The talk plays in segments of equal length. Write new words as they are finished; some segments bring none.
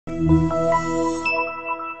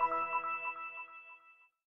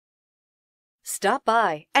Stop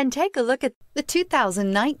by and take a look at the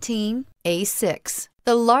 2019 A6.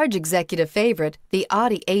 The large executive favorite, the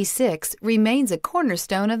Audi A6, remains a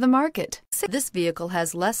cornerstone of the market. This vehicle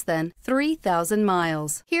has less than 3,000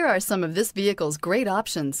 miles. Here are some of this vehicle's great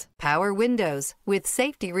options: power windows with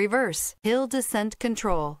safety reverse, hill descent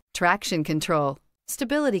control, traction control,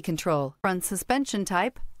 stability control, front suspension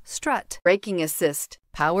type, strut, braking assist,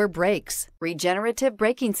 power brakes, regenerative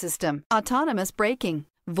braking system, autonomous braking,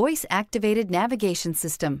 voice-activated navigation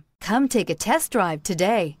system. Come take a test drive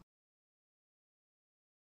today.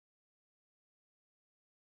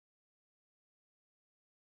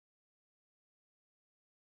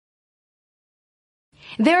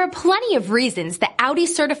 There are plenty of reasons that Audi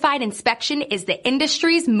certified inspection is the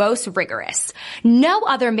industry's most rigorous. No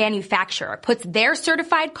other manufacturer puts their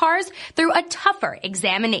certified cars through a tougher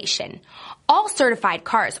examination. All certified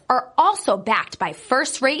cars are also backed by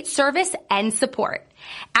first-rate service and support.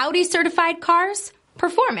 Audi certified cars,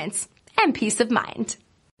 performance, and peace of mind.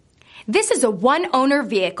 This is a one-owner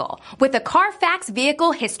vehicle with a Carfax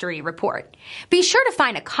Vehicle History Report. Be sure to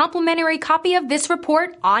find a complimentary copy of this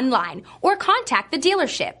report online or contact the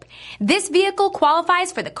dealership. This vehicle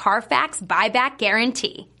qualifies for the Carfax Buyback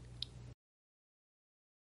Guarantee.